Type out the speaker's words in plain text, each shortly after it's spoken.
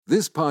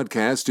This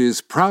podcast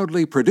is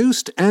proudly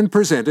produced and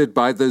presented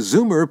by the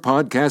Zoomer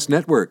Podcast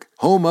Network,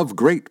 home of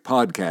great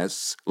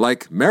podcasts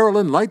like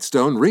Marilyn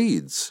Lightstone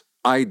Reads,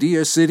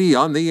 Idea City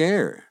on the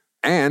Air,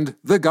 and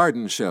The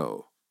Garden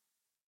Show.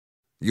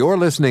 You're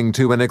listening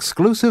to an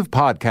exclusive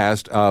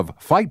podcast of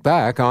Fight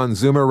Back on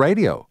Zoomer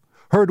Radio,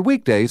 heard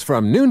weekdays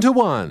from noon to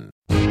 1.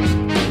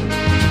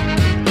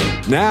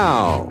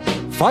 Now,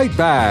 Fight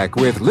Back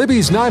with Libby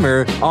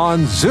Znaimer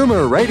on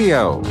Zoomer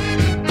Radio.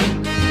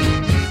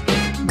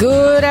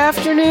 Good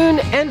afternoon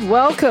and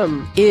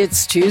welcome.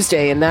 It's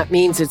Tuesday, and that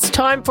means it's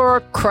time for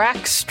our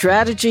Crack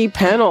Strategy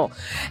panel.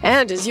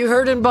 And as you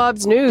heard in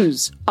Bob's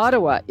news,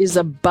 Ottawa is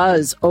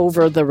abuzz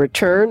over the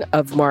return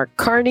of Mark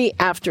Carney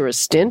after a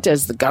stint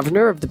as the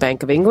governor of the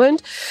Bank of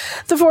England.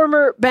 The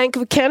former Bank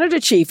of Canada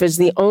chief is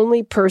the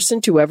only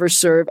person to ever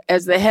serve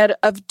as the head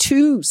of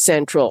two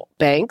central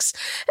banks,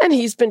 and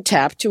he's been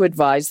tapped to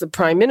advise the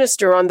Prime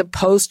Minister on the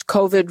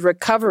post-COVID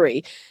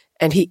recovery.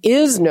 And he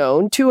is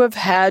known to have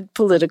had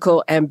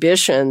political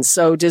ambitions.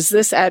 So does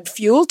this add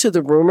fuel to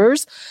the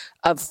rumors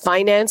of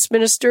Finance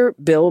Minister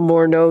Bill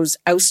Morneau's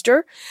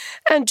ouster?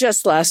 And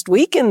just last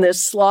week in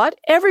this slot,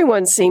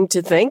 everyone seemed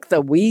to think the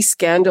WE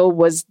scandal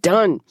was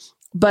done.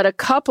 But a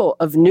couple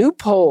of new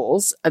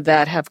polls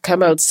that have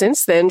come out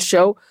since then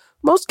show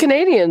most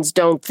Canadians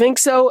don't think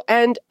so,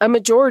 and a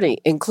majority,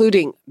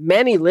 including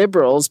many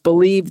Liberals,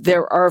 believe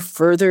there are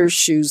further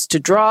shoes to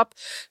drop.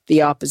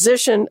 The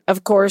opposition,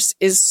 of course,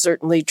 is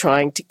certainly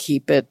trying to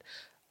keep it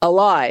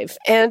alive.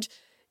 And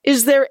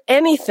is there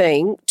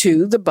anything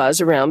to the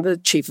buzz around the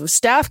Chief of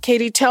Staff,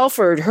 Katie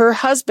Telford? Her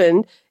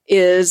husband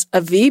is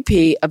a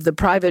VP of the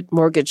private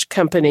mortgage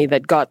company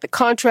that got the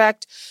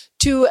contract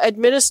to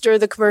administer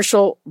the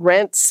commercial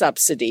rent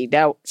subsidy.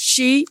 Now,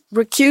 she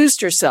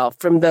recused herself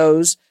from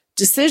those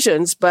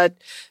decisions, but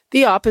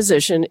the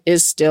opposition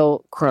is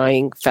still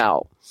crying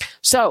foul.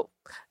 So,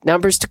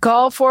 numbers to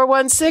call,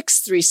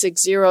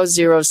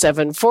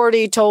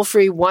 416-360-0740, toll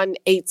free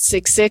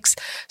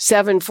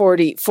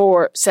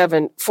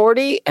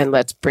 1-866-740-4740. And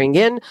let's bring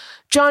in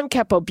John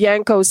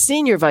Capobianco,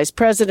 Senior Vice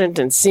President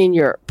and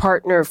Senior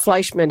Partner,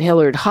 Fleischman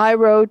Hillard High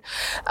Road,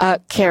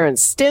 Karen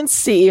Stintz,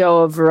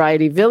 CEO of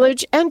Variety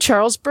Village, and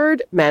Charles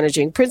Bird,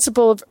 Managing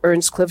Principal of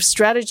Earnscliffe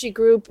Strategy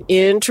Group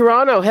in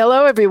Toronto.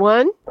 Hello,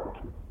 everyone.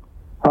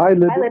 Hi,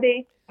 Libby. Hi,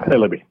 Libby. Hi,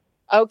 Libby.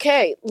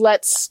 Okay,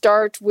 let's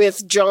start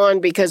with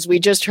John because we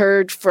just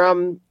heard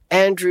from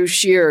Andrew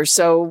Scheer.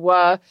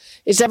 So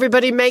is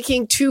everybody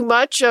making too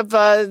much of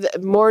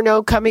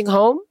Morneau coming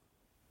home?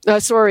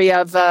 Of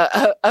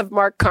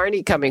Mark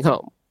Carney coming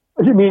home.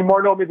 You mean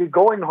Morneau maybe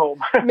going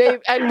home? And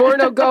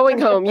Morneau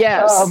going home,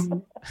 yes.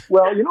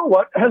 Well, you know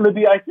what,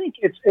 Libby, I think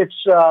it's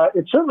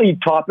certainly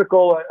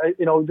topical.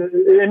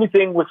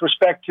 Anything with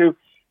respect to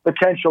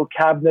potential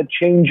cabinet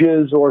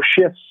changes or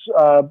shifts,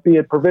 be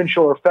it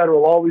provincial or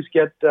federal, always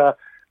get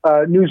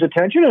news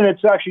attention. And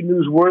it's actually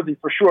newsworthy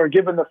for sure,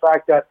 given the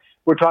fact that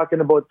we're talking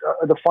about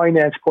the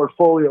finance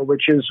portfolio,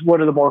 which is one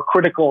of the most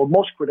critical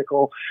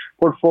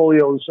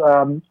portfolios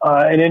in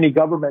any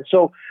government.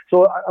 So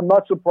I'm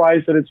not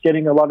surprised that it's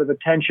getting a lot of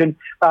attention.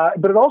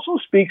 But it also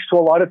speaks to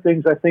a lot of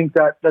things I think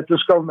that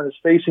this government is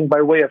facing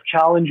by way of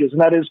challenges.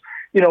 And that is,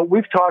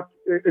 we've talked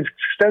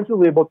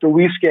extensively about the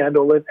WE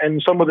scandal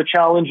and some of the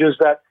challenges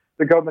that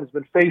the government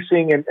has been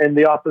facing and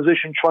the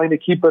opposition trying to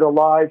keep it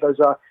alive as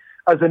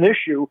an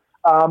issue.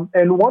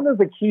 And one of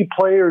the key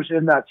players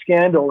in that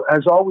scandal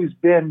has always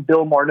been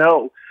Bill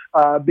Morneau,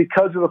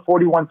 because of the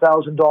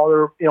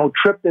 $41,000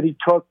 trip that he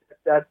took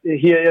that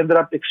he ended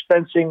up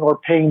expensing or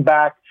paying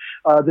back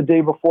the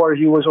day before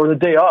the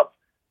day of.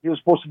 He was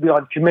supposed to be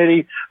on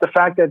committee. The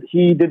fact that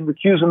he didn't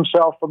recuse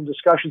himself from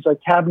discussions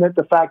at cabinet,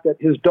 the fact that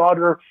his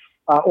daughter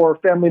or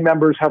family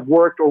members have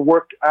worked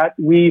at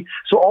WE.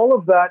 So all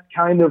of that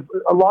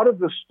a lot of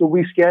the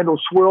WE scandal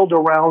swirled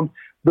around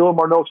Bill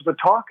Morneau. So the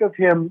talk of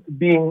him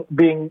being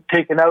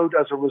taken out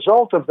as a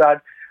result of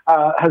that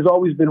has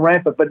always been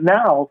rampant. But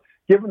now,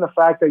 given the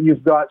fact that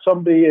you've got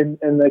somebody in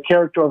the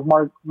character of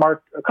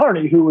Mark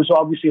Carney, who is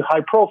obviously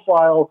high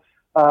profile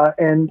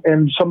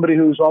and somebody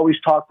who's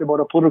always talked about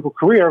a political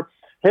career,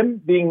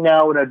 him being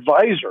now an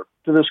advisor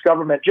to this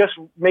government just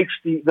makes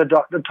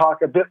the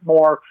talk a bit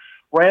more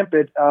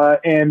rampant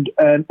and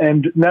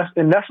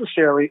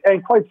necessary.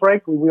 And quite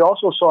frankly, we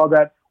also saw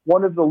that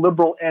one of the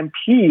Liberal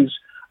MPs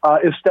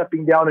is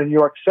stepping down in New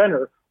York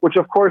Centre, which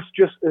of course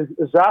just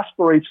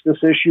exasperates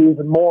this issue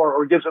even more,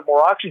 or gives it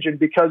more oxygen,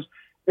 because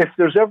if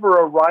there's ever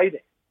a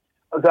riding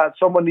that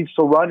someone needs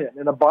to run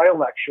in a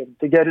by-election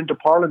to get into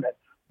Parliament,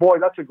 boy,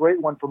 that's a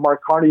great one for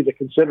Mark Carney to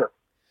consider.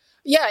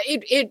 Yeah,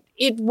 it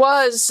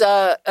was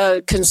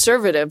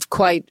conservative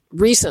quite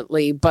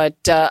recently,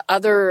 but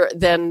other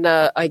than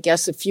I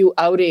guess a few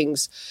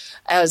outings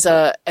as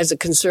a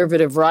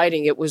conservative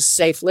riding, it was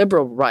safe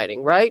Liberal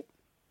riding, right?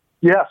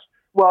 Yes.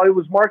 Well, it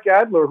was Mark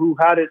Adler who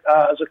had it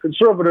as a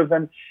conservative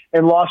and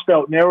lost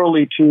out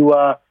narrowly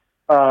to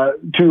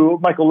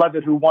Michael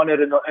Levitt, who won it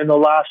in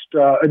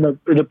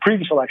the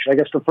previous election. I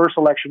guess the first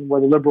election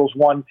where the Liberals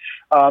won.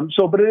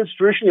 But it is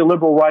traditionally a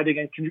Liberal riding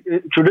and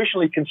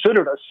traditionally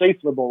considered a safe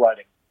Liberal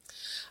riding.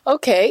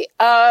 Okay.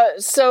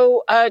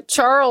 So,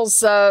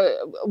 Charles,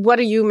 what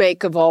do you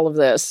make of all of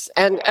this?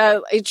 And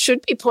it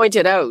should be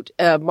pointed out,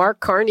 Mark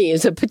Carney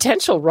is a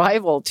potential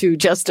rival to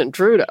Justin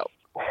Trudeau.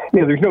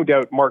 Yeah, there's no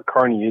doubt Mark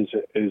Carney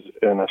is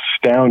an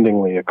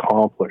astoundingly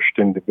accomplished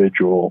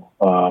individual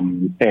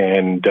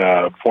and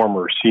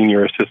former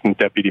senior assistant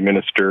deputy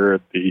minister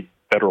at the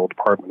Federal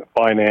Department of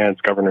Finance,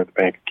 governor of the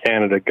Bank of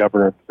Canada,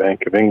 governor of the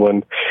Bank of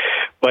England.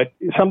 But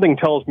something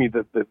tells me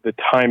that the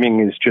timing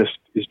is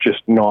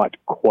just not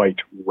quite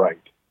right.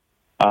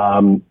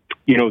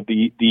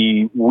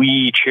 The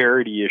We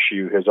Charity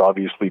issue has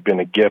obviously been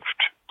a gift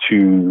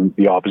to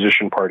the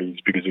opposition parties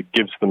because it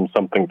gives them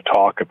something to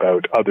talk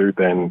about other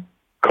than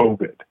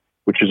COVID,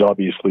 which has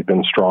obviously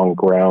been strong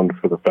ground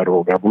for the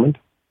federal government.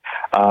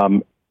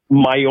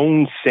 My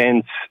own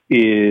sense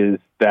is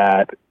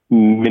that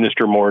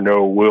Minister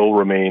Morneau will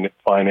remain at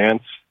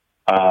Finance.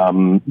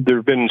 There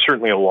have been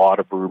certainly a lot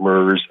of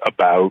rumors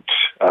about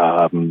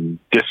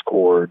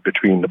discord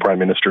between the Prime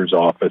Minister's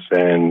office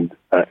and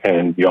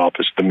the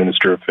office of the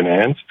Minister of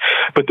Finance.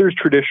 But there's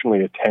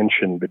traditionally a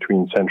tension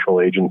between central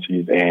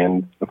agencies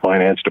and the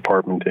Finance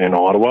Department in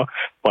Ottawa.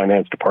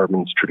 Finance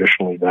Department's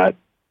traditionally that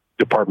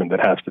department that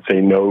has to say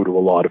no to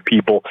a lot of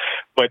people.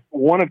 But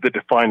one of the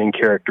defining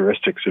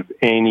characteristics of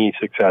any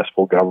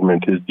successful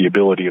government is the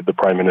ability of the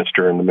Prime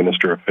Minister and the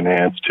Minister of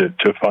Finance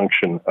to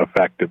function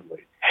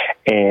effectively.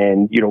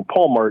 And,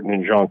 Paul Martin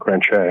and Jean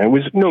Chrétien, it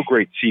was no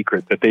great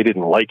secret that they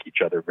didn't like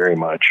each other very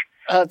much.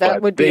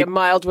 That would be a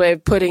mild way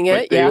of putting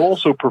it, They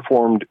also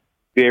performed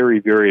very,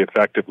 very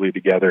effectively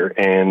together,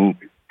 and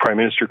Prime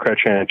Minister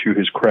Chrétien, to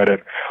his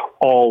credit,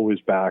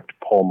 always backed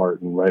Paul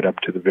Martin right up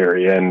to the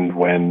very end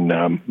when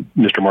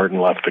Mr.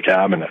 Martin left the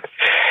cabinet.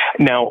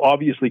 Now,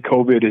 obviously,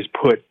 COVID has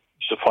put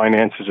the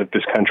finances of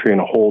this country in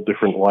a whole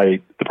different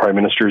light. The Prime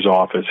Minister's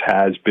office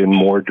has been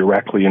more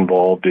directly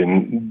involved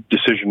in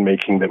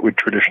decision-making that would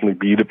traditionally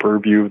be the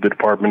purview of the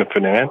Department of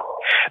Finance.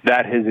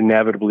 That has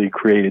inevitably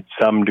created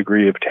some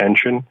degree of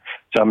tension,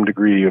 some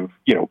degree of,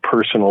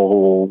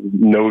 personal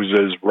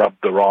noses rubbed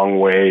the wrong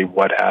way,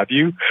 what have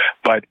you.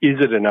 But is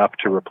it enough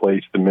to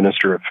replace the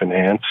Minister of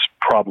Finance?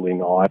 Probably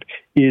not.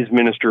 Is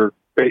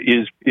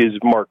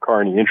Mark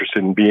Carney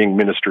interested in being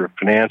Minister of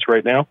Finance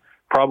right now?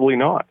 Probably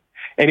not.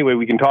 Anyway,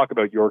 we can talk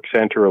about York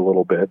Centre a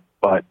little bit,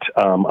 but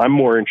I'm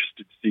more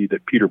interested to see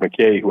that Peter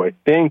MacKay, who I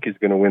think is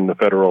going to win the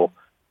federal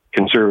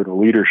Conservative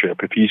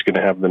leadership, if he's going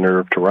to have the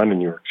nerve to run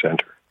in York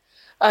Centre.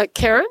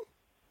 Karen?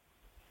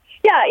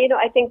 Yeah,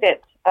 I think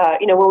that,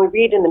 when we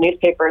read in the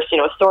newspapers,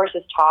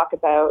 sources talk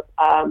about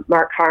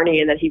Mark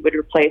Carney and that he would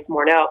replace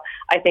Morneau.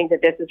 I think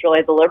that this is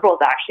really the Liberals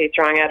actually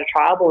throwing out a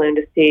trial balloon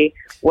to see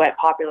what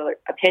popular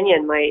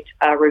opinion might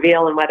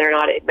reveal and whether or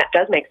not it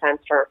does make sense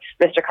for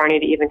Mr. Carney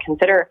to even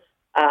consider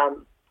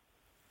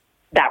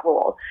that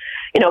role,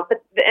 and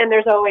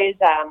there's always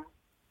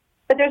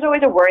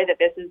a worry that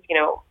this is,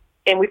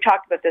 and we've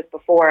talked about this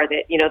before,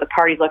 that, the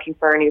party's looking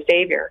for a new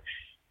savior,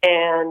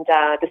 and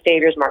the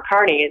savior is Mark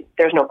Carney.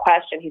 There's no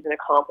question he's an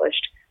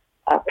accomplished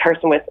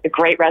person with a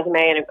great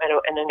resume and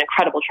an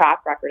incredible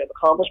track record of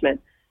accomplishment.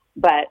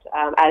 But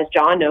as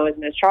John knows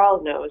and as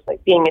Charles knows,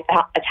 like being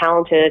a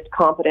talented,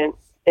 competent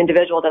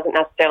individual doesn't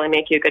necessarily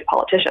make you a good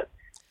politician.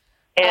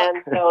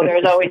 And so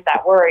there's always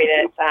that worry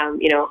that,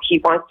 he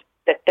wants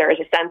that there is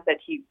a sense that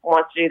he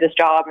wants to do this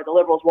job, or the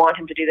Liberals want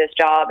him to do this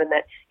job, and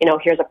that,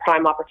 here's a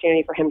prime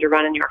opportunity for him to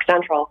run in York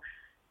Centre,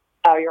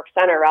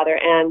 rather.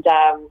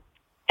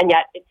 And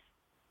yet it's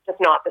just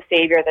not the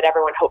savior that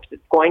everyone hopes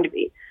it's going to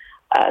be.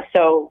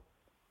 So,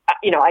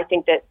 I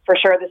think that for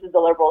sure this is the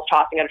Liberals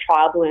tossing out a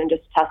trial balloon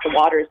just to test the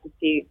waters to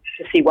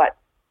see what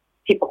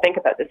people think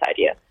about this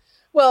idea.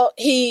 Well,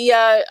 he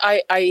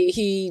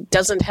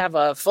doesn't have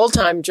a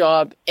full-time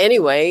job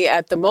anyway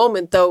at the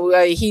moment,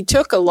 though he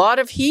took a lot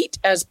of heat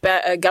as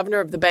governor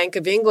of the Bank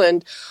of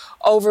England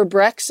over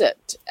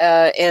Brexit.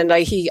 And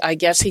I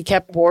guess he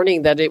kept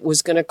warning that it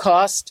was going to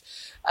cost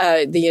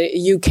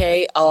the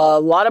UK a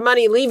lot of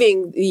money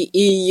leaving the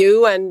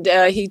EU, and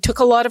he took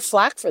a lot of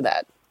flack for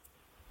that.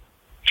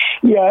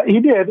 Yeah, he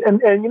did.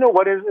 And you know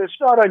what? It's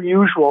not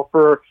unusual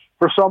for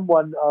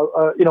someone,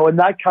 in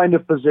that kind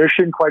of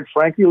position, quite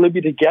frankly,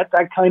 Libby, to get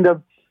that kind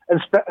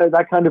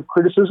of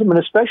criticism, and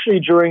especially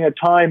during a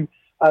time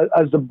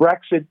as the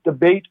Brexit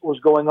debate was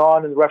going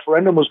on and the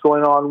referendum was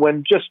going on,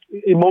 when just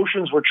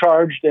emotions were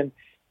charged, and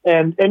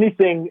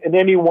anything and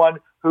anyone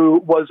who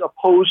was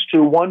opposed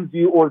to one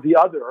view or the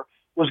other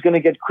was going to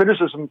get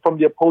criticism from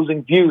the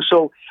opposing view.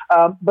 So,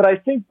 but I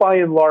think by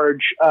and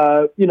large,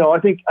 I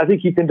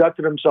think he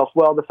conducted himself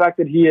well. The fact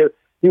that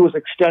he was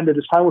extended,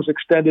 his time was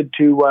extended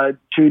to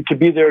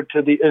be there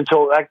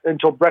until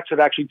Brexit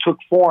actually took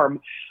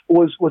form,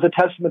 was a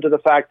testament to the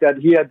fact that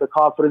he had the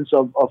confidence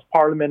of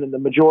Parliament and the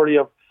majority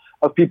of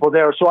people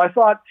there. So I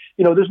thought,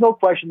 there's no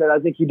question that I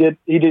think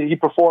he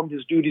performed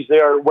his duties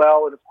there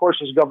well, and of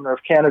course as Governor of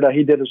Canada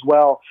he did as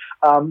well.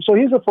 So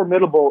he's a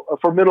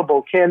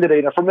formidable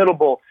candidate, a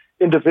formidable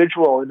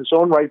individual in his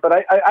own right. But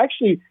I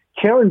actually,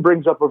 Karen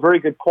brings up a very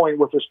good point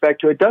with respect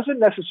to it. Doesn't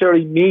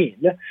necessarily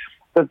mean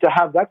that to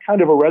have that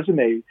kind of a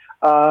resume,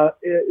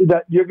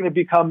 that you're going to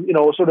become,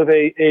 sort of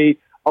a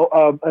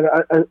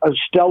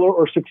stellar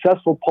or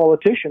successful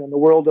politician in the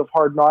world of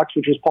hard knocks,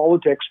 which is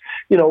politics.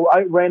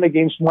 I ran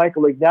against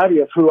Michael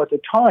Ignatieff, who at the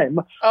time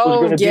was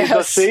going to be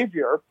the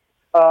savior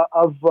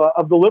of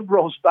the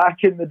Liberals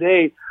back in the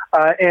day.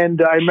 And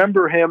I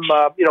remember him,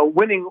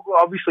 winning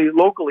obviously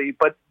locally,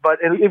 but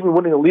even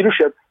winning the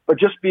leadership, but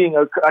just being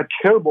a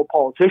terrible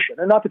politician.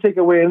 And not to take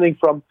away anything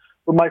from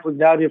Michael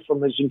Ignatieff,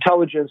 from his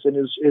intelligence and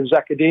his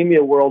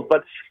academia world,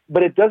 but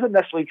it doesn't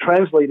necessarily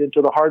translate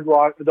into the hard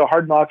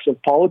knocks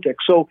of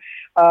politics. So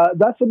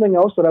that's something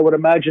else that I would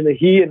imagine that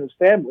he and his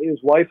family,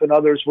 his wife and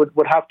others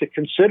would have to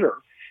consider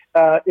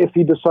if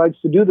he decides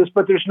to do this.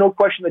 But there's no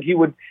question that he's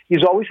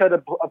always had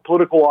a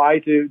political eye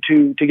to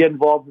get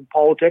involved in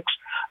politics,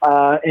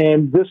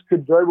 and this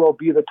could very well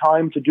be the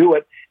time to do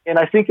it. And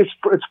I think it's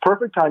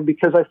perfect time,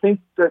 because I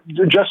think that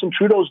Justin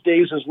Trudeau's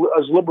days as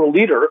Liberal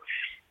leader,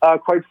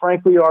 quite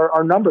frankly,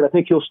 are numbered. I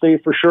think he'll stay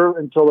for sure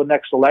until the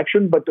next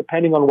election, but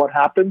depending on what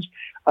happens,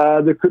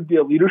 there could be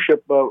a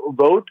leadership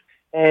vote,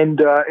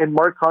 and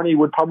Mark Carney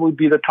would probably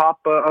be the top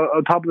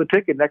of the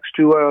ticket next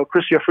to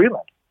Chrystia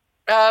Freeland.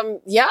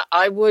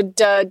 I would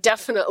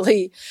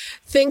definitely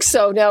think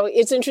so. Now,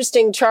 it's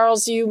interesting,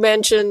 Charles, you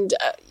mentioned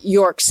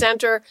York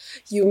Centre.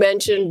 You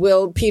mentioned,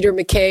 will Peter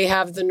MacKay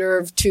have the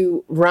nerve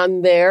to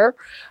run there?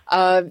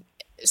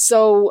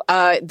 So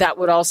that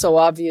would also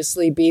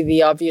obviously be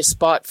the obvious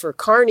spot for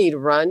Carney to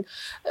run.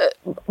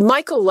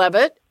 Michael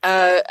Levitt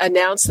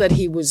announced that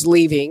he was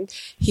leaving.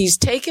 He's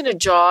taken a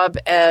job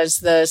as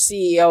the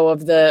CEO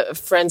of the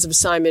Friends of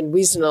Simon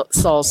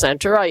Wiesenthal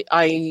Center.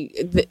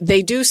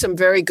 They do some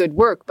very good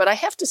work, but I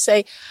have to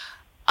say,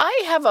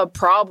 I have a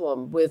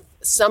problem with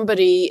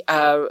somebody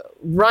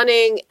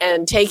running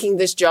and taking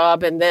this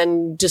job and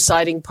then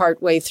deciding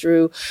partway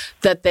through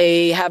that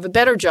they have a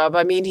better job.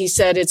 I mean, he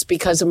said it's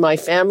because of my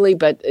family,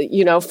 but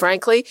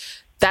frankly,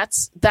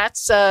 that's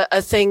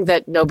a thing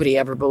that nobody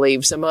ever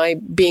believes. Am I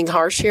being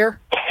harsh here?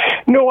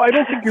 No, I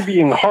don't think you're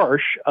being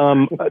harsh.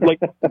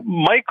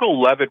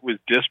 Michael Levitt was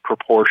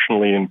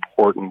disproportionately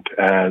important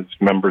as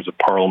members of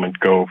Parliament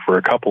go for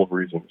a couple of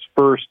reasons.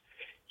 First,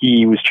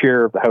 he was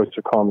chair of the House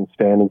of Commons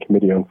Standing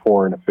Committee on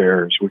Foreign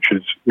Affairs, which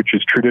is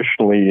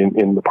traditionally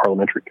in the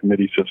parliamentary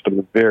committee system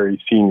a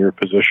very senior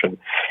position.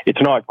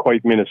 It's not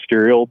quite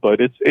ministerial, but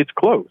it's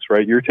close,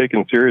 right? You're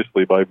taken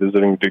seriously by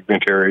visiting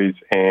dignitaries,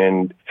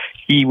 and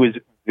he was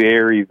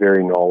very,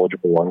 very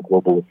knowledgeable on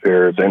global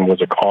affairs and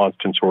was a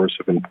constant source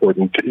of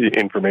important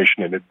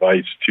information and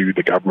advice to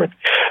the government.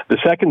 The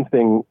second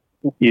thing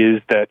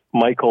is that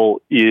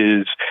Michael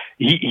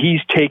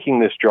he's taking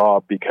this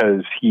job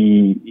because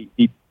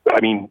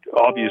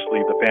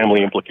obviously the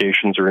family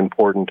implications are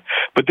important,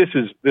 but this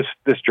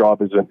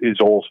job is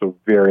also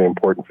very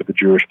important for the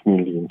Jewish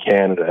community in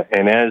Canada.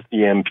 And as the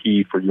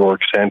MP for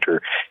York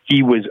Centre,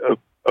 he was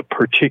a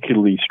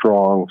particularly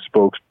strong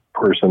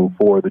spokesperson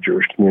for the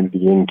Jewish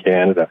community in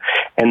Canada.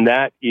 And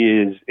that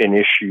is an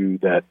issue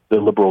that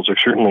the Liberals are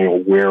certainly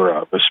aware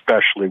of,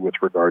 especially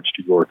with regards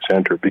to York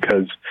Centre,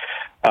 because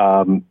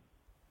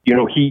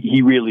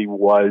he really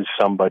was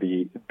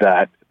somebody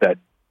that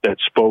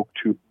spoke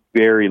to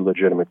very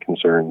legitimate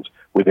concerns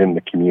within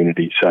the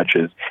community, such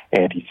as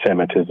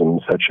anti-Semitism,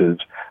 such as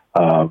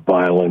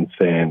violence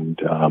and,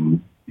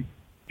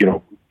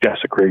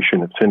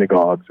 desecration of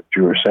synagogues, of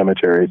Jewish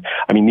cemeteries.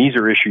 I mean, these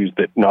are issues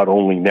that not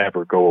only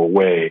never go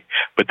away,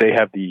 but they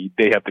have the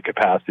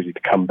capacity to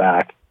come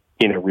back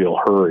in a real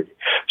hurry.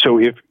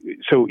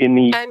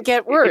 And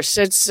get worse.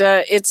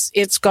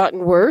 It's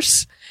gotten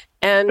worse.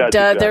 And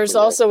exactly there's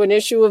also an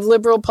issue of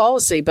Liberal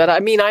policy. But I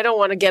mean, I don't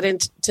want to get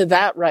into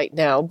that right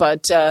now.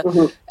 But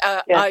so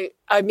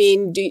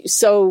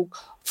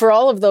for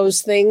all of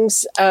those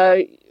things,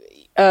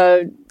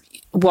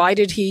 why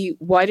did he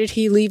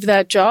leave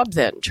that job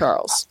then,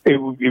 Charles? It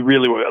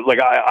really was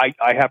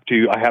I have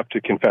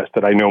to confess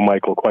that I know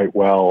Michael quite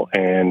well,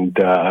 and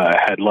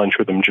had lunch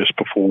with him just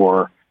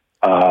before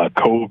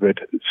COVID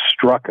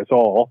struck us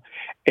all,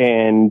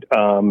 and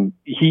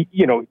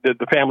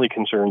the family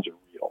concerns are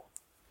real,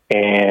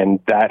 and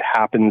that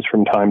happens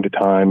from time to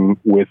time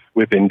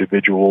with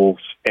individuals,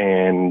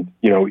 and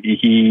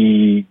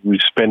he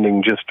was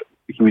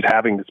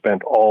having to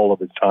spend all of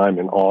his time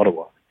in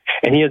Ottawa,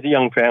 and he has a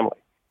young family.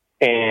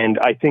 And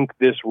I think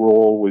this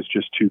role was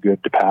just too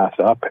good to pass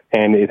up.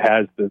 And it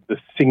has the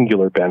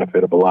singular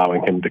benefit of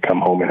allowing him to come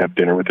home and have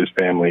dinner with his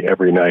family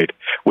every night,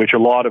 which a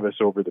lot of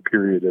us over the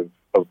period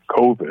of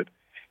COVID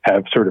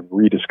have sort of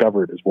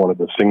rediscovered as one of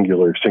the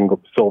single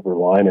silver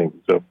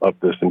linings of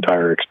this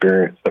entire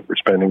experience, that we're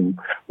spending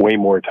way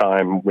more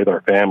time with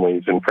our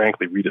families and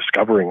frankly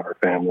rediscovering our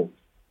families.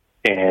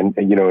 And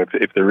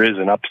if there is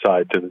an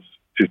upside to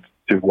this,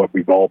 to what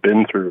we've all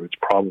been through, it's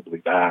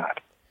probably that.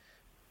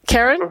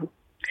 Karen?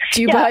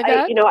 Do you buy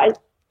that? I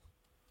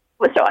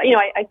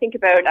think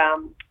about,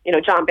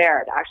 John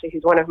Baird, actually,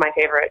 who's one of my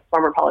favorite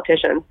former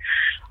politicians.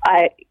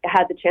 I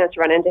had the chance to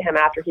run into him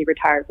after he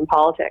retired from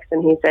politics,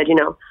 and he said,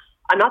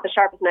 I'm not the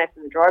sharpest knife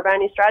in the drawer by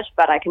any stretch,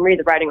 but I can read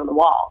the writing on the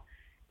wall.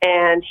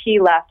 And he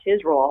left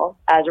his role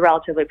as a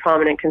relatively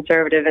prominent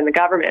conservative in the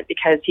government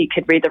because he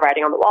could read the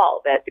writing on the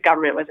wall that the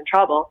government was in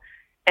trouble.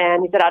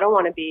 And he said, I don't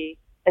want to be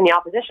in the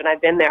opposition.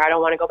 I've been there. I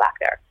don't want to go back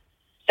there.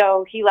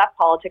 So he left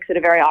politics at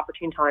a very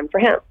opportune time for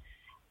him.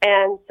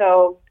 And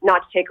so,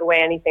 not to take away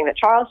anything that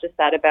Charles just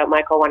said about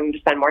Michael wanting to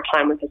spend more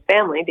time with his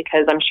family,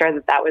 because I'm sure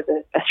that was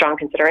a strong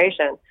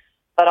consideration,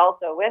 but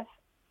also with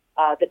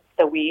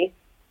the WE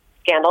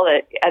scandal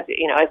that,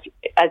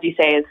 as you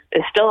say, is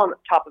still on the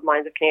top of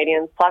minds of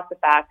Canadians, plus the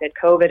fact that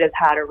COVID has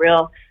had a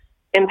real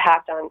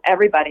impact on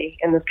everybody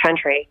in this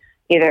country,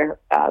 either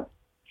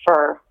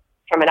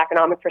from an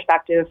economic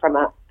perspective, from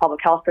a public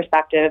health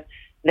perspective,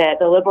 that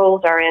the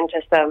Liberals are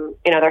into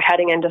they're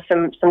heading into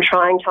some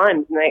trying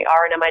times, and they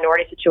are in a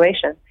minority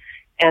situation.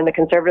 And the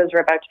Conservatives are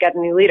about to get a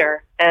new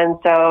leader. And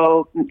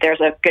so there's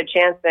a good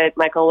chance that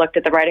Michael looked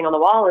at the writing on the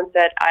wall and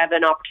said, I have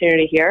an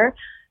opportunity here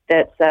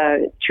that's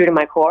true to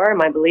my core and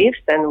my beliefs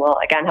and will,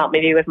 again, help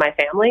maybe with my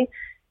family.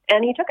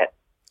 And he took it.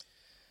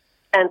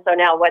 And so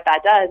now what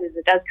that does is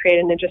it does create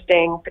an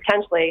interesting,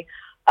 potentially,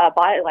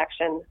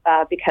 by-election,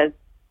 because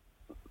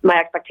my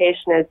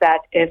expectation is that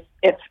if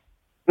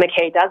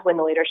McKay does win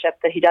the leadership,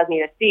 that he does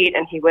need a seat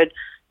and he would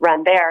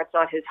run there. It's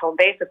not his home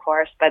base, of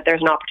course, but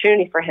there's an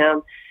opportunity for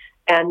him.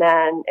 And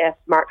then if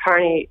Mark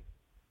Carney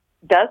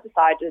does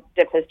decide to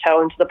dip his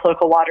toe into the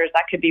political waters,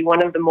 that could be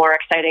one of the more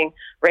exciting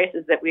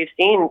races that we've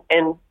seen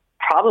in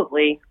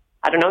probably,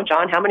 I don't know,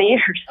 John, how many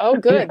years? Oh,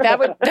 good.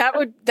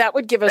 That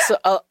would give us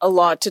a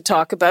lot to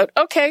talk about.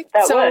 Okay.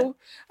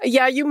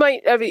 Yeah, you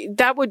might,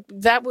 that would,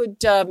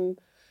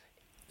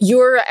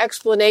 your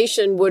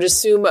explanation would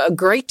assume a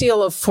great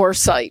deal of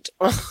foresight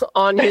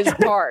on his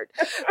part,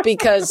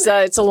 because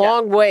it's a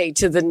long way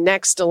to the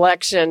next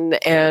election,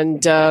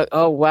 and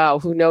oh wow,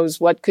 who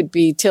knows what could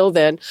be till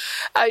then.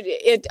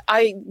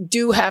 I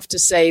do have to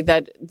say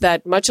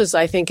that much as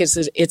I think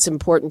it's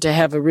important to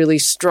have a really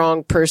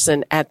strong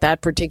person at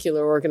that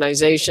particular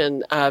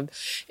organization,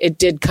 it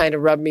did kind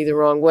of rub me the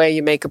wrong way.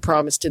 You make a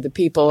promise to the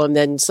people, and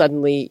then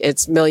suddenly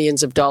it's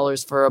millions of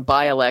dollars for a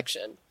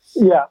by-election.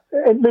 Yeah,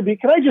 and maybe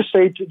can I just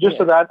say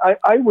to that,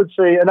 I would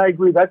say, and I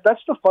agree that that's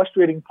the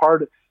frustrating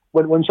part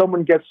when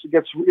someone gets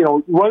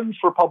runs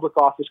for public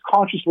office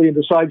consciously and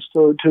decides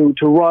to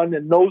run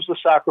and knows the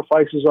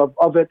sacrifices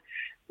of it,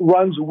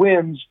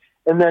 wins,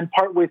 and then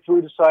partway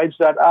through decides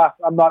that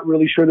I'm not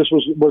really sure this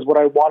was what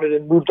I wanted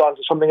and moved on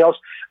to something else.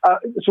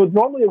 So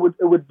normally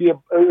it would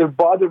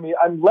bother me.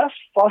 I'm less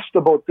fussed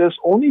about this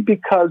only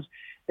because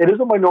it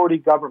is a minority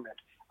government.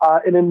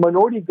 And in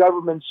minority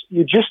governments,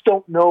 you just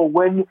don't know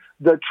when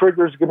the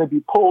trigger is going to be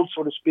pulled,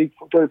 so to speak,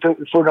 for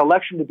an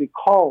election to be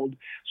called.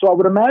 So I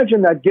would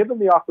imagine that given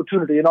the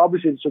opportunity, and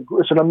obviously it's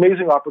an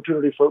amazing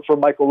opportunity for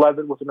Michael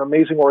Levitt with an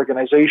amazing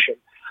organization,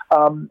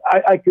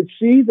 I could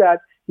see that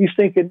he's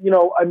thinking,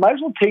 I might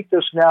as well take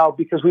this now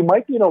because we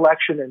might be in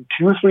election in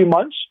 2 or 3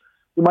 months.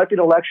 We might be in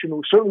election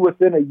certainly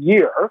within a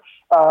year.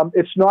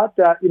 It's not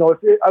that,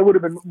 I would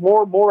have been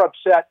more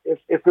upset if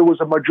it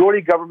was a majority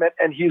government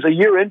and he's a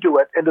year into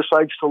it and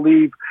decides to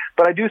leave.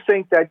 But I do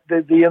think that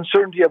the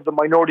uncertainty of the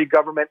minority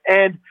government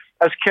and,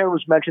 as Karen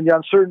was mentioning, the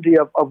uncertainty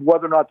of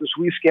whether or not this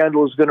WE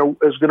scandal is going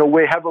to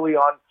weigh heavily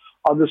on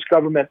this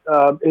government,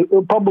 it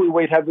will probably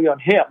weigh heavily on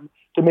him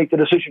to make the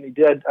decision he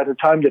did at the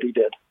time that he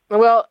did.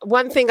 Well,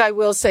 one thing I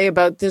will say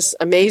about this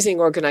amazing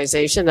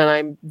organization, and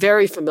I'm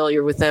very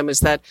familiar with them,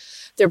 is that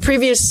their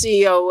previous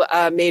CEO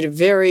made a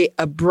very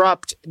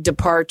abrupt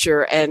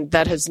departure, and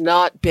that has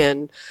not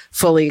been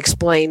fully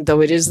explained,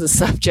 though it is the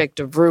subject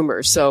of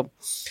rumor. So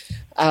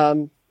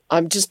I'm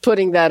just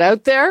putting that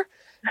out there.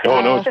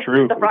 No, it's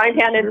true. The frying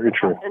pan into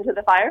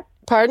the fire?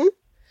 Pardon?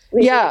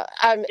 Yeah.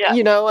 I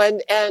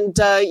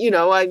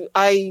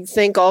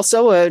think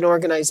also an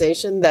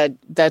organization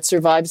that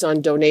survives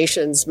on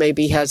donations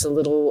maybe has a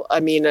little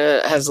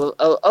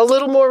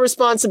more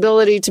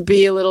responsibility to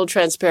be a little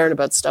transparent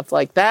about stuff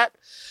like that.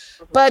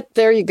 But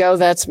there you go.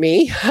 That's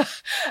me.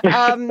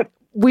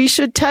 We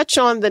should touch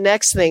on the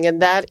next thing,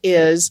 and that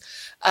is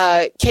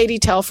Katie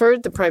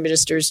Telford, the Prime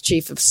Minister's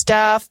Chief of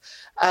Staff,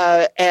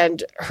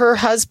 and her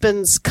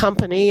husband's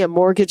company, a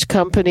mortgage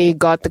company,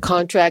 got the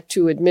contract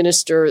to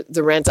administer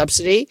the rent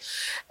subsidy.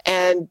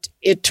 And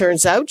it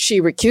turns out she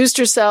recused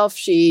herself.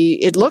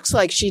 It looks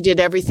like she did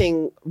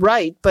everything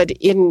right. But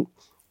in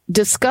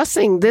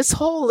discussing this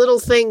whole little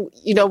thing,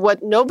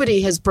 what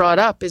nobody has brought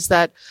up is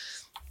that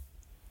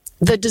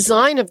the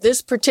design of this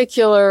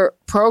particular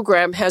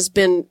program has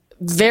been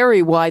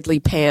very widely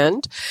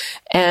panned,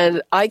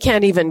 and I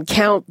can't even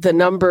count the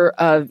number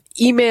of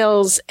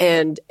emails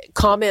and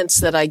comments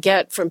that I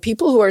get from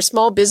people who are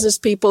small business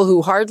people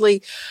who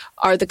hardly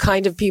are the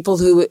kind of people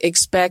who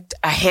expect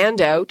a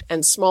handout,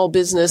 and small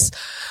business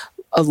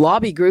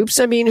lobby groups,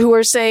 who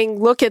are saying,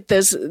 look at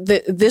this,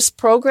 this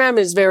program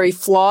is very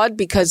flawed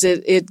because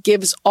it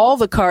gives all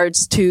the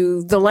cards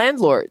to the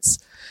landlords.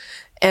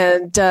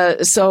 And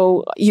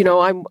so,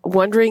 I'm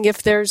wondering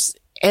if there's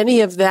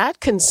any of that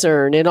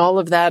concern in all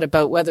of that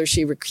about whether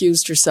she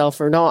recused herself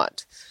or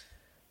not.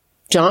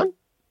 John?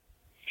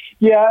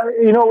 Yeah,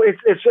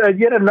 it's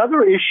yet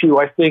another issue,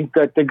 I think,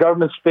 that the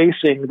government's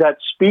facing that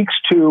speaks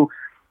to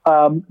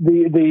an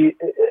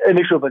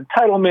issue of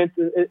entitlement,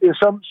 is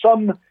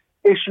some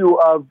issue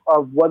of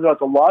whether or not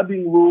the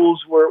lobbying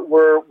rules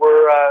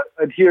were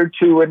adhered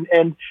to,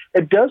 and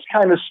it does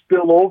kind of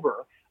spill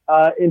over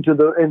into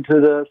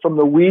the from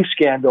the WE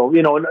scandal.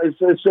 And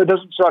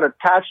it's not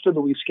attached to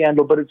the WE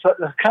scandal, but it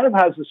kind of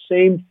has the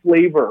same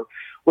flavor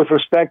with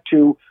respect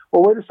to,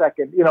 well, wait a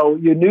second,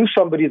 you knew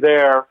somebody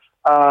there.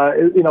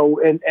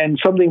 And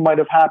something might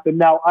have happened.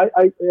 Now,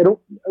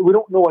 we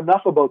don't know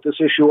enough about this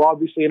issue,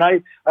 obviously, and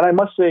I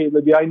must say,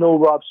 Libby, I know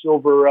Rob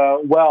Silver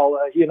well.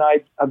 He and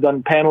I have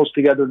done panels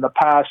together in the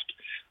past,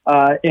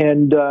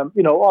 and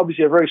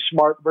obviously a very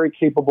smart, very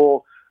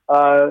capable,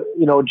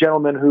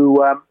 gentleman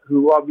who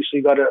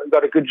obviously got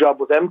a good job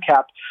with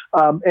MCAP.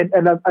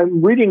 And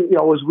I'm reading,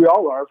 as we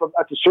all are,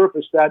 at the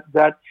surface,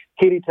 that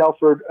Katie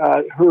Telford,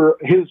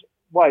 his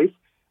wife,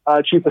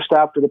 Chief of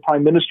Staff to the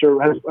Prime Minister,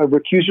 has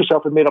recused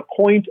herself and made a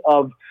point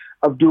of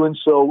doing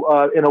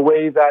so in a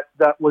way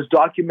that was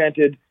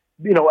documented,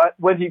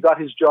 when he got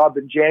his job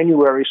in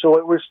January.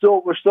 So we're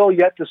still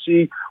yet to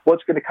see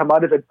what's going to come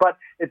out of it. But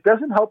it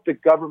doesn't help the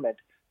government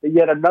that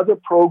yet another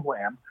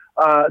program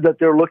that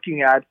they're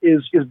looking at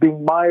is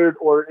being mired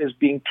or is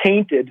being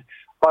tainted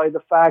by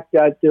the fact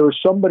that there was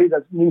somebody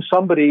that knew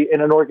somebody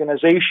in an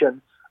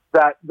organization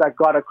that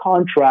got a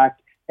contract.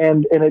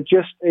 And it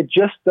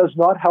just does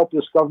not help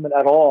this government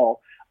at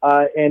all.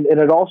 And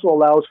it also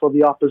allows for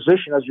the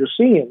opposition, as you're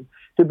seeing,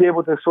 to be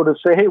able to sort of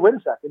say, hey, wait a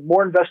second,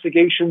 more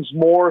investigations,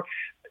 more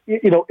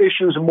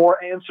issues,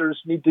 more answers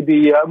need to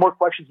be, more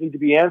questions need to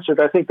be answered.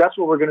 I think that's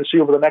what we're going to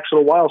see over the next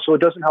little while. So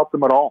it doesn't help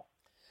them at all.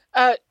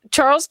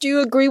 Charles, do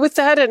you agree with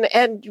that?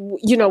 And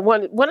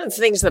one of the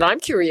things that I'm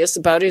curious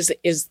about is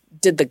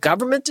did the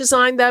government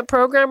design that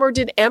program or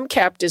did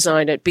MCAP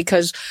design it?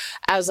 Because,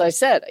 as I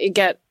said, you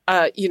get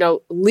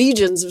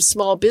legions of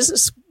small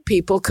business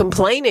people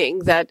complaining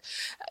that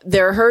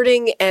they're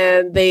hurting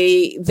and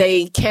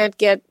they can't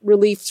get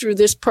relief through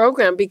this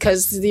program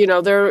because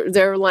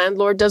their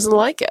landlord doesn't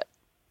like it.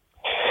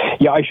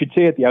 Yeah, I should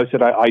say at the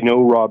outset, I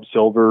know Rob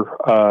Silver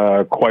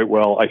quite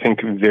well. I think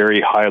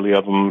very highly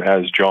of him,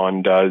 as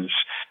John does.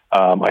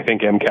 I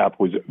think MCAP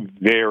was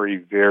very,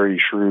 very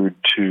shrewd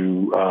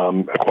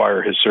to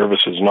acquire his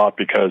services, not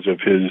because of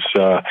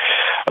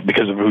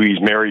because of who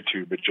he's married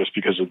to, but just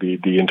because of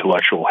the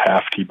intellectual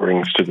heft he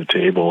brings to the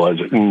table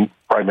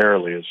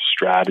primarily as a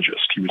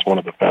strategist. He was one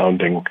of the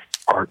founding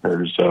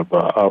partners of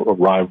a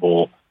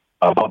rival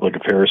public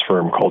affairs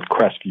firm called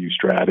Crestview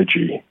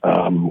Strategy,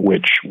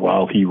 which,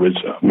 while he was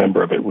a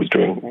member of it, was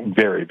doing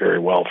very, very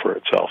well for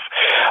itself.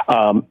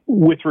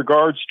 With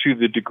regards to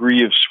the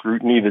degree of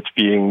scrutiny that's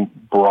being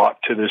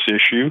brought to this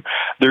issue,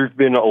 there have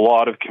been a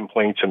lot of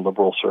complaints in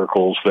liberal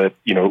circles that,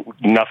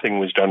 nothing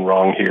was done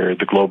wrong here.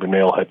 The Globe and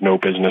Mail had no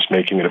business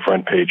making it a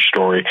front page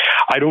story.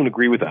 I don't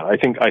agree with that. I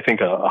think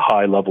a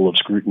high level of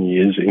scrutiny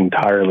is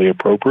entirely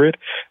appropriate.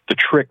 The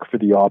trick for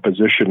the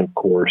opposition, of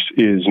course,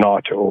 is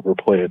not to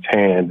overplay its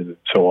hand, as it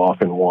so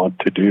often want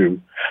to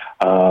do,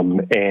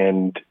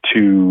 and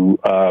to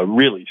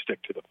really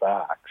stick to the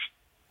facts.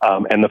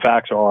 And the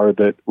facts are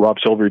that Rob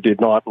Silver did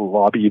not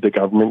lobby the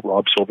government.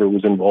 Rob Silver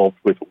was involved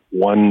with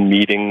one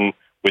meeting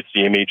with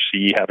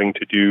CMHC having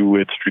to do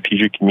with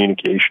strategic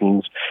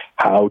communications,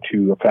 how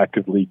to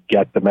effectively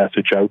get the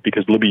message out.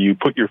 Because, Libby, you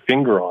put your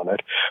finger on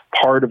it.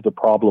 Part of the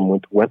problem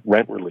with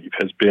rent relief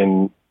has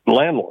been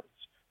landlords,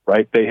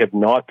 right? They have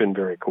not been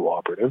very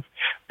cooperative.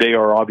 They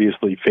are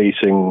obviously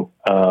facing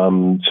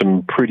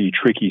some pretty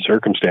tricky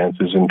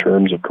circumstances in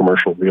terms of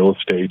commercial real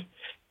estate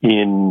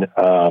in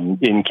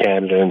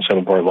Canada and some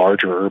of our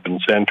larger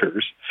urban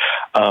centers,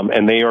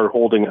 and they are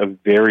holding a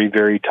very,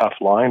 very tough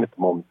line at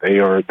the moment. They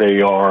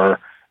are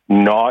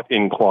not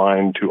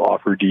inclined to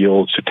offer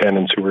deals to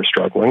tenants who are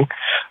struggling,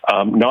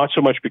 not so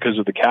much because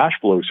of the cash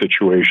flow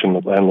situation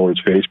that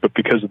landlords face, but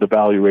because of the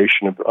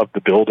valuation of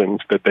the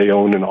buildings that they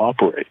own and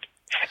operate.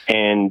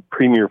 And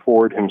Premier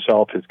Ford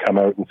himself has come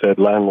out and said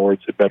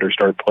landlords had better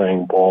start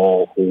playing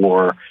ball,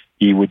 or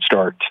he would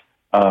start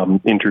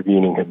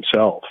intervening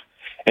himself.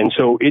 And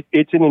so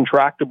it's an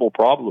intractable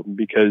problem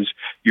because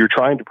you're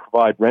trying to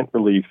provide rent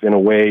relief in a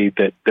way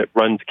that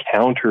runs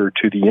counter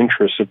to the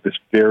interests of this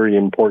very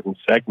important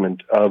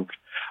segment of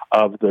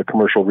the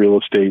commercial real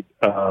estate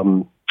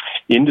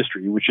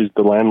industry, which is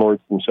the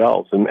landlords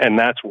themselves. And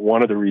that's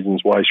one of the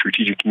reasons why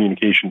strategic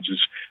communications is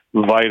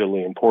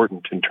vitally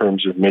important in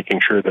terms of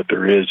making sure that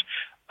there is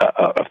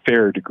a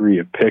fair degree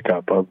of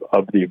pickup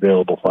of the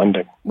available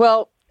funding.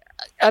 Well,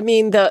 I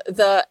mean,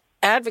 the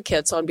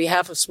advocates on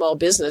behalf of small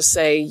business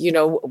say,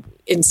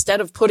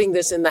 instead of putting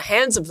this in the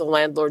hands of the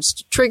landlords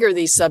to trigger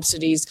these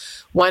subsidies,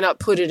 why not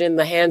put it in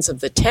the hands of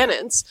the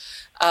tenants?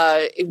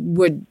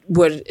 Would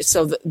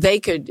so that they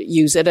could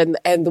use it.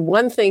 And the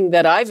one thing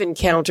that I've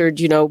encountered,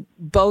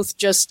 both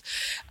just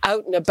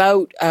out and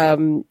about,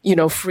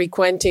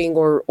 frequenting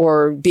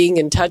or being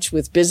in touch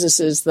with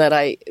businesses that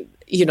I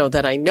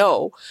that I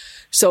know.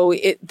 So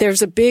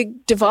there's a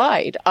big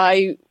divide.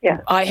 I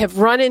have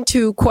run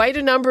into quite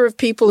a number of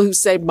people who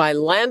say my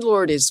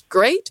landlord is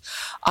great.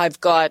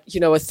 I've got, a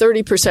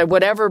 30%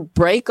 whatever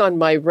break on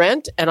my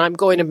rent and I'm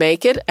going to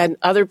make it. And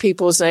other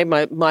people say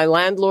my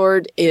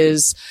landlord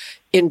is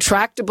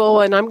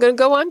intractable and I'm going to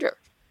go under.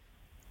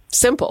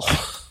 Simple.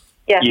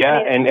 Yes. Yeah.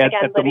 And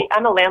again, Libby,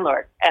 I'm a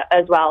landlord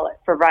as well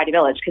for Variety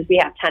Village because we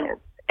have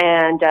tenants.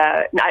 And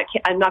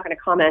I'm not going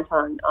to comment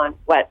on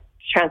what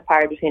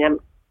transpired between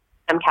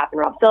MCAP and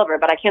Rob Silver,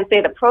 but I can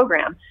say the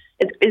program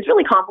is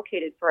really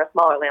complicated for a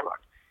smaller landlord.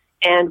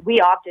 And we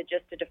opted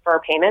just to defer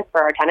payment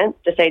for our tenants,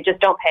 to say,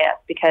 just don't pay us,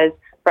 because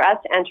for us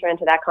to enter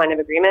into that kind of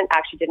agreement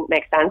actually didn't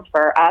make sense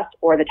for us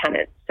or the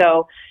tenants.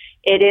 So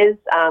it is,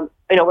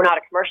 we're not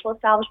a commercial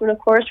establishment, of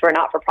course. We're a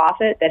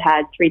not-for-profit that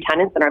had 3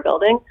 tenants in our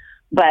building,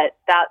 but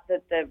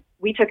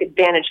we took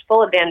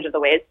full advantage of the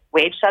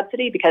wage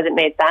subsidy because it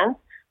made sense,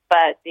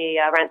 but the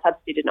rent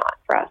subsidy did not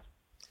for us.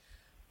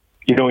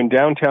 In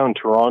downtown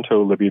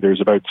Toronto, Libby,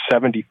 there's about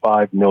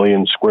 75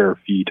 million square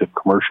feet of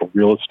commercial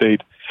real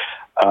estate,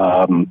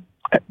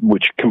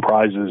 which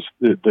comprises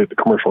the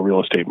commercial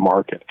real estate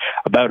market.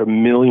 About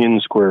 1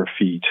 million square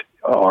feet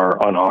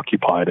are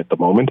unoccupied at the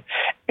moment,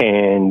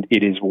 and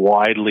it is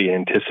widely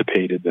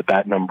anticipated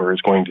that number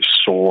is going to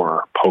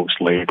soar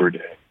post-Labor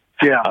Day.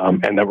 Yeah.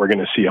 And that we're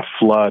going to see a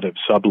flood of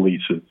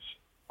subleases.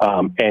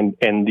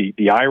 And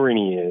the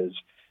irony is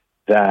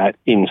that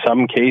in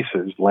some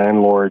cases,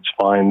 landlords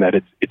find that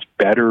it's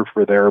better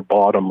for their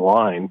bottom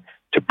line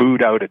to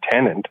boot out a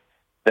tenant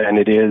than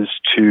it is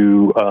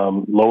to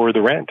lower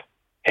the rent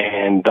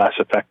and thus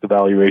affect the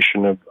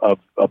valuation of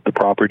the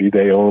property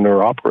they own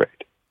or operate.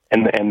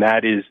 And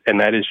that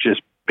is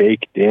just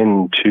baked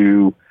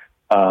into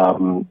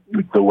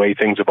the way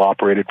things have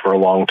operated for a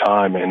long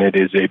time, and it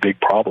is a big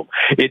problem.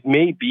 It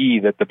may be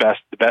that the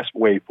best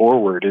way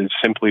forward is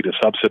simply to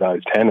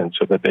subsidize tenants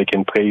so that they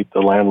can pay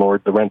the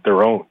landlord the rent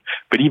their own.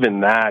 But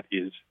even that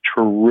is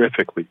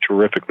terrifically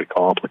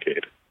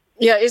complicated.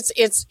 Yeah,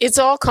 it's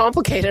all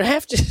complicated.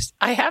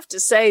 I have to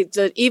say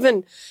that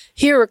even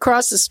here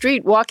across the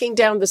street, walking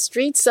down the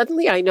street,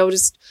 suddenly I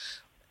noticed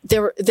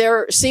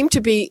there seemed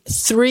to be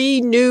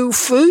 3 new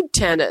food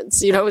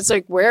tenants. It's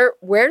like, where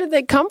did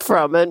they come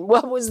from and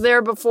what was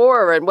there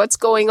before and what's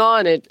going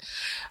on?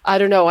 I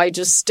don't know. I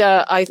just,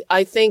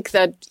 I think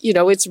that,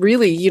 it's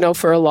really,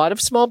 for a lot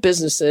of small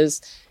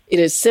businesses, it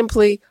is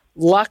simply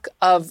luck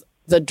of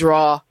the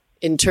draw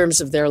in terms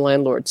of their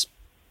landlords.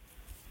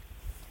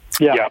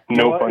 Yeah,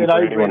 no fun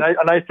for anyone.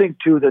 And I think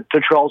too that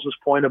to Charles's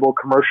point about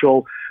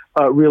commercial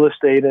real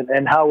estate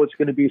and how it's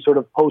going to be sort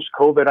of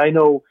post-COVID, I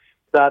know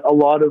that a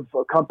lot of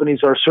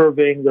companies are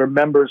surveying their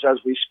members as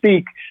we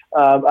speak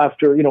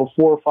after 4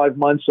 or 5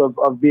 months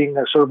of being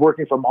sort of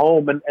working from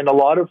home, and a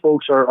lot of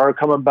folks are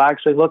coming back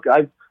saying, look,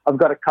 I've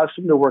got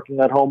accustomed to working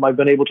at home. I've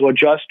been able to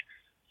adjust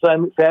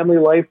family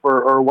life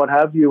or what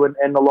have you,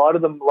 and a lot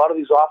of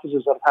these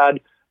offices have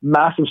had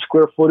massive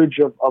square footage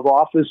of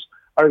office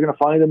are going to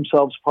find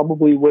themselves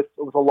probably with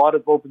a lot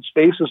of open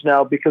spaces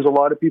now, because a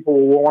lot of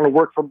people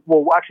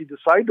will actually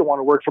decide to want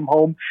to work from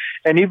home,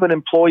 and even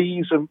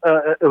employees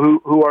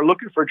who are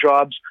looking for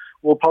jobs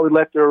will probably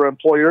let their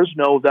employers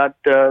know that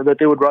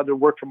they would rather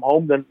work from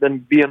home than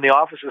be in the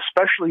office,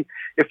 especially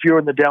if you're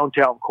in the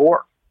downtown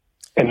core.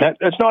 And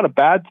that's not a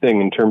bad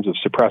thing in terms of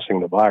suppressing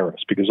the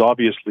virus, because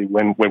obviously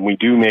when we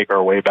do make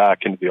our way back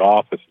into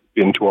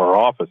our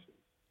offices,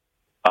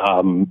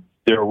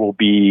 there will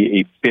be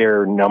a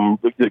fair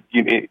number.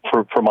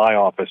 For my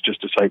office,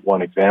 just to cite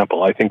one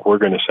example, I think we're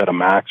going to set a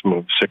maximum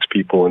of 6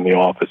 people in the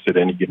office at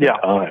any given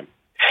time.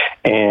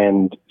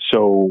 And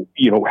so,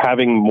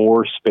 having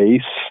more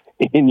space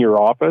in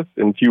your office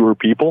and fewer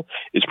people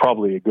is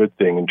probably a good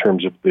thing in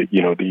terms of the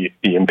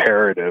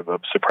imperative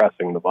of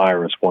suppressing the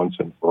virus once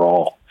and for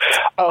all.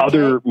 Okay.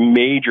 Other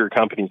major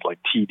companies like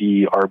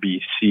TD,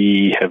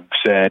 RBC have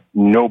said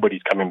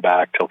nobody's coming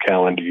back till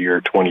calendar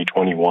year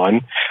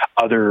 2021.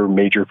 Other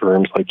major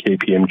firms like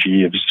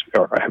KPMG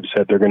have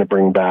said they're going to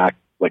bring back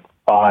like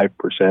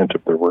 5%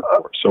 of their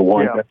workforce, so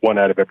one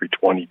out of every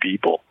 20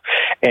 people,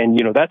 and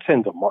that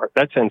sends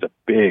a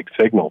big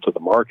signal to the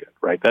market,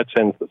 right? That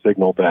sends the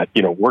signal that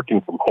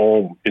working from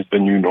home is the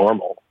new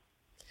normal,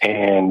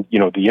 and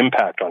the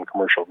impact on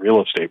commercial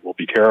real estate will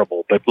be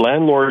terrible. But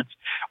landlords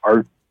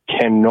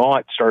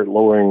cannot start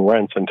lowering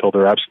rents until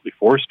they're absolutely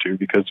forced to,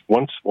 because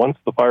once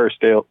the fire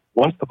sale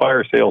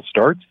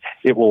starts,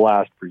 it will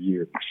last for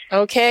years.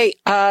 Okay,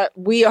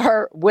 we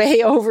are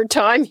way over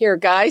time here,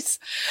 guys.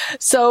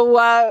 So,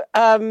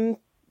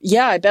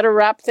 I better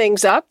wrap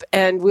things up,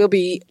 and we'll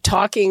be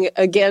talking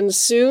again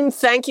soon.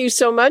 Thank you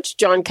so much,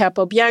 John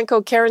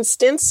Capobianco, Karen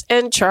Stintz,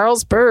 and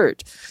Charles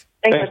Bird.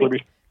 Thanks,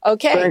 Libby.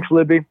 Okay. Thanks,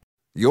 Libby.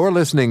 You're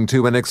listening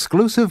to an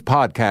exclusive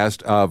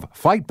podcast of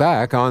Fight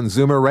Back on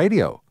Zoomer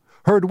Radio.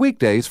 Heard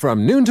weekdays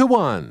from noon to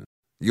 1.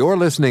 You're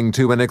listening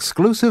to an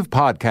exclusive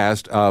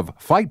podcast of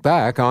Fight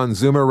Back on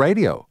Zoomer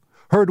Radio.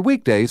 Heard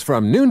weekdays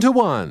from noon to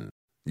 1.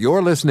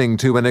 You're listening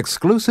to an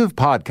exclusive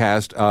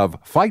podcast of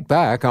Fight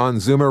Back on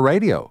Zoomer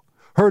Radio.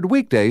 Heard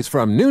weekdays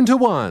from noon to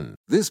 1.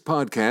 This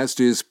podcast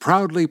is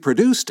proudly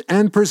produced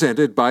and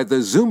presented by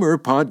the Zoomer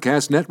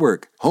Podcast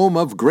Network, home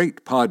of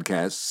great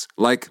podcasts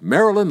like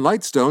Marilyn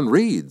Lightstone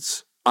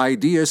Reads,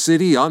 Idea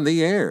City on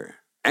the Air,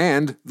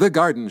 and The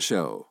Garden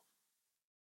Show.